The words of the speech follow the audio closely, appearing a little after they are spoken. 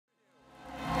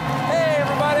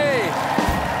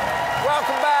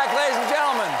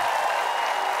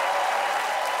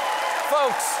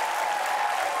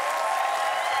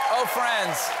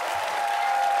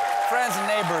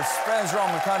neighbors, friends,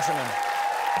 Roman countrymen.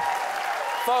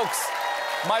 Folks,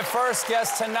 my first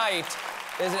guest tonight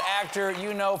is an actor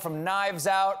you know from Knives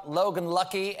Out, Logan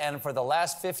Lucky, and for the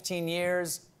last 15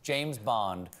 years, James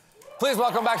Bond. Please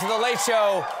welcome back to The Late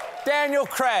Show, Daniel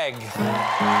Craig.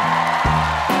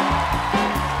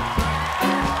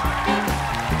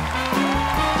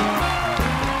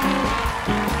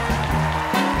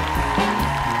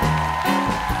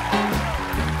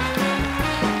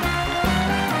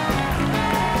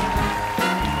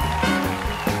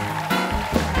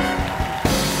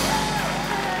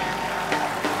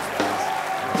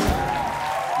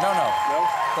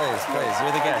 Please,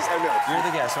 you're the guest. You're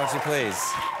the guest, won't you please?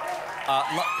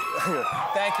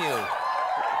 Thank you.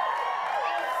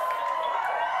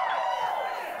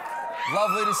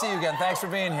 Lovely to see you again. Thanks for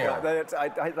being here. Yeah,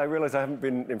 I realize I haven't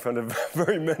been in front of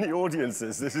very many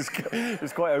audiences. This is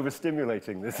it's quite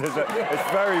overstimulating. It's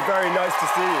very, very nice to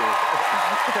see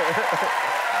you.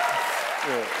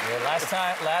 Yeah,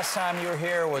 last time you were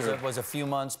here was a few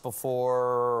months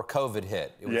before COVID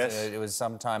hit. It was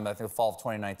sometime, I think, the fall of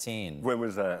 2019. When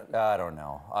was that? I don't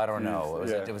know.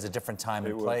 It was a different time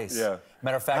and place. Yeah.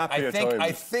 Matter of fact,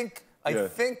 I think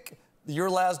your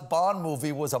last Bond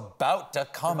movie was about to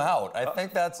come out. I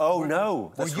think that's... Oh,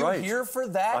 no, that's right. Were you here for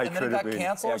that, and then it got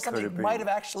canceled or something? It might have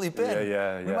actually been.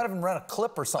 Yeah. We might have even run a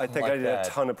clip or something like that. I think I did a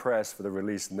ton of press for the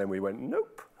release, and then we went,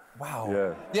 nope.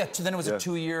 Wow. Yeah, so then it was a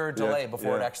 2-year delay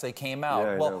before it actually came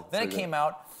out. Then it came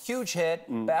out, huge hit,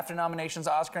 BAFTA nominations,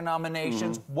 Oscar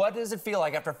nominations. What does it feel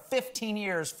like after 15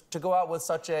 years to go out with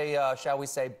such a, shall we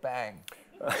say, bang?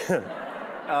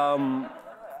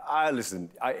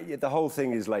 Listen, the whole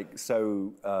thing is like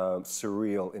so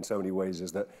surreal in so many ways,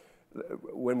 is that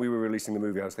when we were releasing the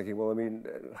movie, I was thinking, well, I mean,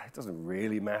 it doesn't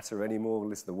really matter anymore.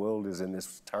 Listen, the world is in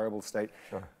this terrible state.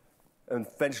 Sure. And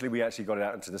eventually we actually got it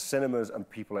out into the cinemas and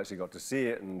people actually got to see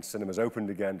it and cinemas opened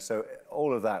again. So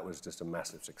all of that was just a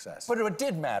massive success. But it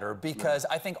did matter because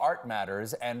I think art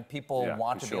matters and people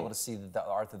want to be able to see the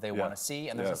art that they want to see.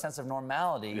 And there's a sense of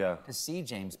normality to see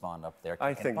James Bond up there.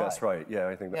 I think that's right. Yeah,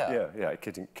 I think that,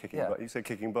 kicking butt. You said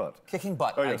kicking butt. Kicking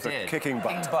butt, oh, yeah, I did. Kicking butt.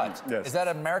 Kicking butt. Yes. Is that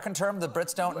an American term the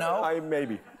Brits don't know?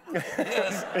 Maybe.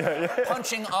 Yes.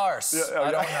 Punching arse.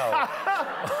 I don't know.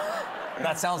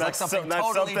 That sounds like something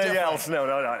totally different. Else. No.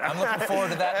 I'm looking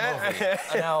forward to that movie.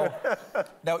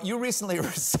 Now, you recently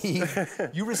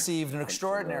received an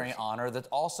extraordinary honor that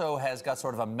also has got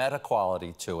sort of a meta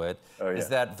quality to it. Is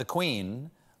that the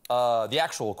Queen, the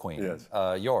actual Queen,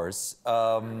 yours,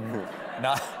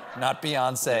 not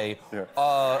Beyonce,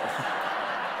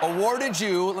 awarded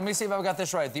you, let me see if I've got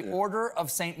this right, the Order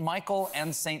of St. Michael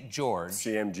and St. George.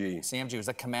 CMG. CMG. Was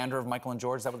that Commander of Michael and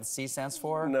George? Is that what the C stands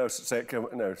for? No, St.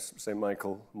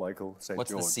 Michael, St. George.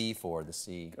 What's the C for, the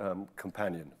C?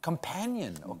 Companion.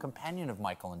 Companion. Oh, Companion of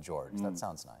Michael and George. That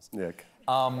sounds nice. Yeah.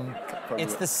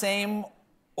 It's the same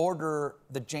order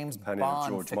that James Bond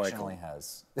fictionally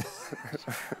has.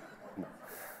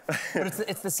 But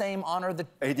it's the same honor that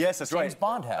James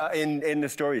Bond has. In the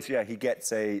stories, he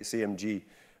gets a CMG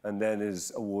and then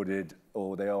is awarded,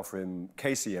 or they offer him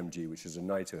KCMG, which is a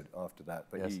knighthood after that,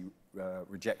 but he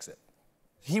rejects it.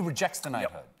 He rejects the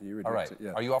knighthood? He rejects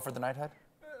it, Are you offered the knighthood?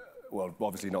 Well,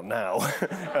 obviously not now.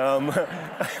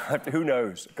 Who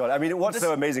knows? God, I mean, what's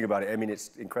so amazing about it? I mean, it's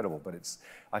incredible, but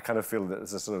I kind of feel that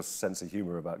there's a sort of sense of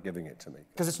humor about giving it to me.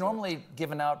 Because it's normally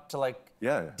given out to, like,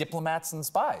 diplomats and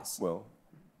spies. Well...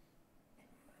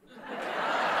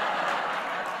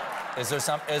 Is there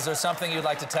something you'd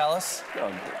like to tell us?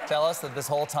 Tell us that this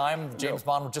whole time James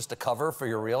Bond was just a cover for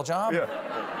your real job? Yeah.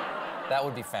 That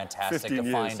would be fantastic to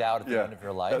find out at the end of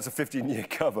your life. That was a 15-year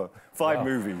cover. 5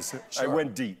 movies. Sure. I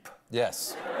went deep.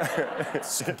 Yes.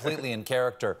 It's completely in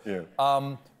character. Yeah.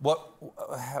 How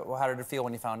did it feel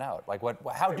when you found out? Like,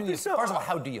 how do you... First of all,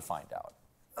 how do you find out?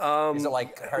 Is it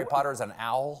like Harry Potter is an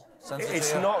owl?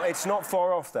 It's not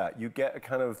far off that. You get a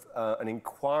kind of an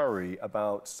inquiry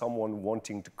about someone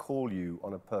wanting to call you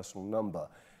on a personal number.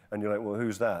 And you're like, well,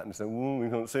 who's that? And you say, well, we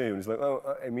can't see him. And he's like,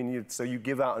 oh, I mean, so you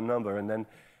give out a number, and then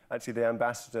actually the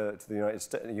ambassador to the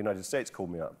United States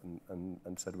called me up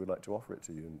and said, we'd like to offer it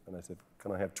to you. And I said,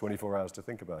 can I have 24 hours to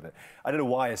think about it? I don't know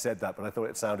why I said that, but I thought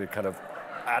it sounded kind of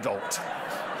adult.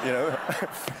 You know,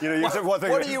 you said one thing.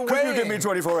 What are you Could waiting? you give me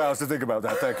 24 hours to think about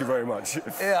that? Thank you very much.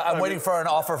 Yeah, I'm waiting for an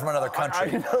offer from another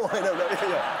country. I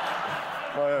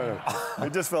know.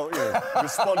 It just felt,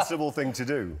 responsible thing to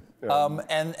do.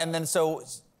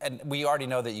 And we already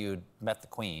know that you'd met the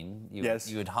Queen. You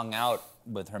had hung out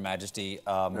with Her Majesty,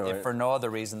 if for no other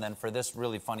reason than for this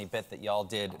really funny bit that y'all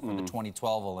did for the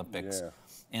 2012 Olympics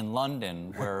in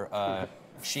London, where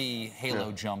she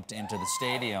halo jumped into the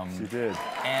stadium. She did.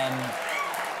 And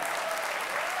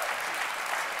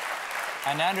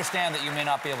And I understand that you may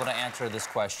not be able to answer this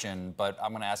question, but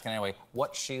I'm going to ask it anyway.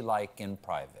 What's she like in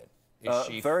private? Is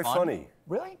she very funny.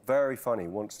 Really? Very funny.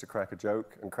 Wants to crack a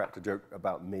joke and cracked a joke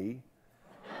about me.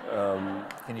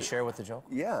 Can you share what the joke?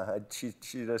 Yeah, she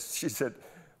said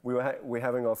we're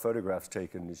having our photographs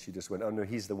taken, and she just went, "Oh no,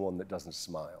 he's the one that doesn't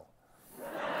smile."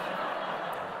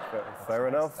 Fair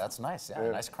enough. That's nice.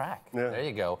 Yeah, nice crack. Yeah. There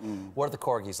you go. What are the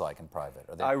corgis like in private?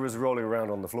 Are they... I was rolling around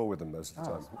on the floor with them most of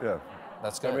the time. Yeah.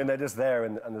 That's good. I mean, they're just there,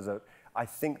 and there's a. I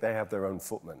think they have their own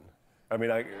footman. I mean,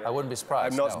 I wouldn't be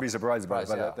surprised. I'm not to be surprised about it,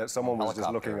 but yeah. that someone was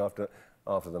just looking after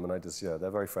them, and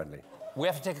they're very friendly. We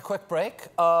have to take a quick break,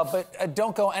 but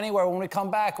don't go anywhere. When we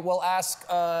come back, we'll ask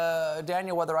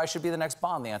Daniel whether I should be the next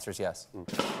Bond. The answer is yes.